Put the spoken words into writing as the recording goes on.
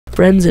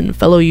friends and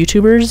fellow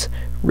YouTubers,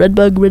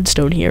 Redbug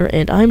Redstone here,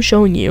 and I'm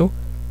showing you.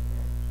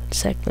 1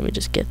 sec, let me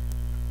just get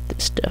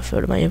this stuff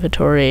out of my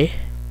inventory.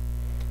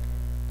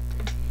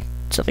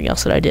 Something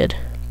else that I did.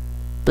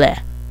 Blah.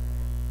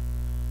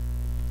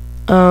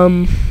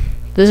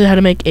 This is how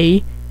to make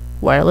a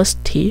wireless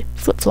T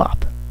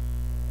flip-flop.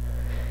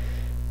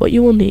 What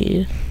you will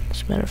need,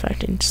 as a matter of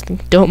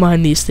fact, don't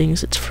mind these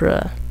things, it's for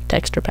a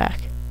texture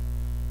pack.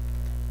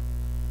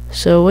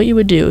 So what you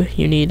would do,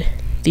 you need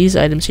these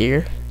items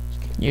here.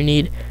 You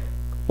need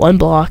 1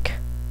 block,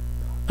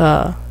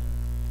 I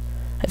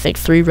think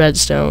 3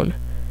 redstone,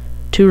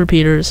 2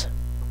 repeaters,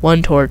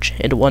 1 torch,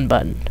 and 1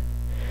 button.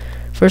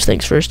 First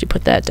things first, you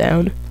put that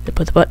down, and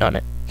put the button on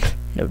it.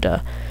 No duh.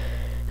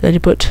 Then you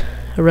put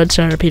a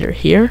redstone repeater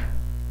here,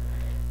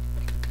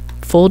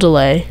 full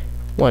delay,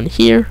 1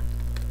 here,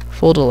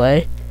 full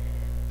delay,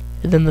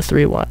 and then the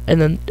 3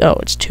 and then, oh,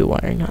 it's 2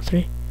 wiring, not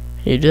 3.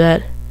 You do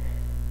that,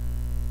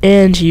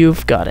 and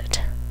you've got it.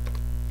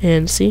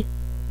 And see,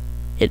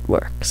 it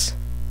works.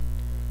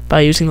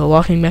 By using the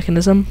locking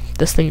mechanism,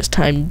 this thing is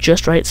timed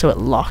just right so it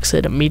locks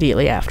it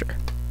immediately after.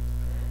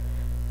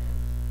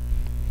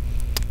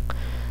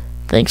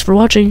 Thanks for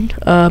watching.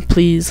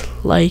 Please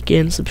like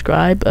and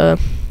subscribe.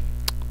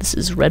 This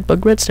is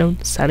Redbug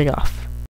Redstone signing off.